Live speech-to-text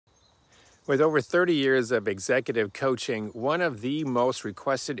With over 30 years of executive coaching, one of the most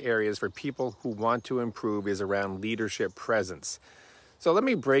requested areas for people who want to improve is around leadership presence. So let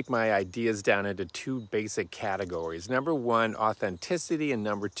me break my ideas down into two basic categories. Number one, authenticity, and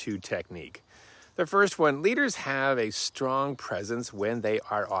number two, technique. The first one, leaders have a strong presence when they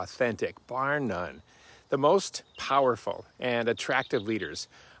are authentic, bar none. The most powerful and attractive leaders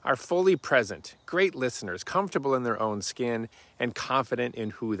are fully present, great listeners, comfortable in their own skin, and confident in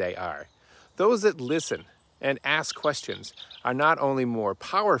who they are. Those that listen and ask questions are not only more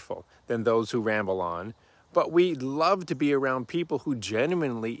powerful than those who ramble on, but we love to be around people who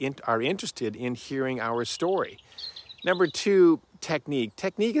genuinely are interested in hearing our story. Number two, technique.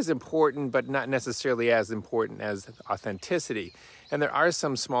 Technique is important, but not necessarily as important as authenticity. And there are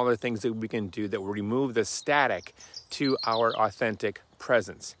some smaller things that we can do that will remove the static to our authentic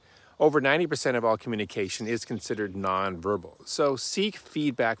presence. Over 90% of all communication is considered nonverbal. So seek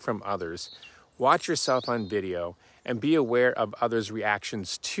feedback from others, watch yourself on video, and be aware of others'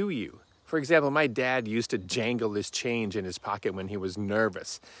 reactions to you. For example, my dad used to jangle his change in his pocket when he was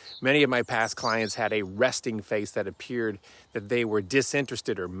nervous. Many of my past clients had a resting face that appeared that they were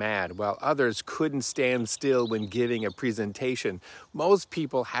disinterested or mad, while others couldn't stand still when giving a presentation. Most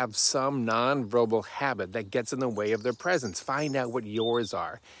people have some nonverbal habit that gets in the way of their presence. Find out what yours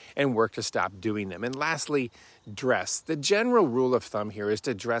are and work to stop doing them. And lastly, dress. The general rule of thumb here is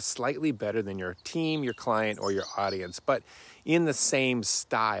to dress slightly better than your team, your client, or your audience, but in the same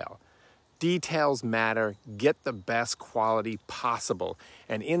style. Details matter, get the best quality possible.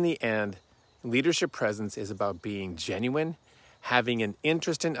 And in the end, leadership presence is about being genuine, having an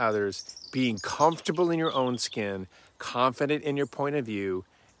interest in others, being comfortable in your own skin, confident in your point of view,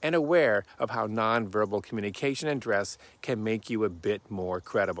 and aware of how nonverbal communication and dress can make you a bit more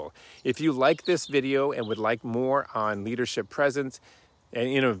credible. If you like this video and would like more on leadership presence and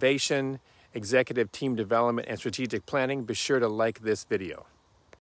innovation, executive team development, and strategic planning, be sure to like this video.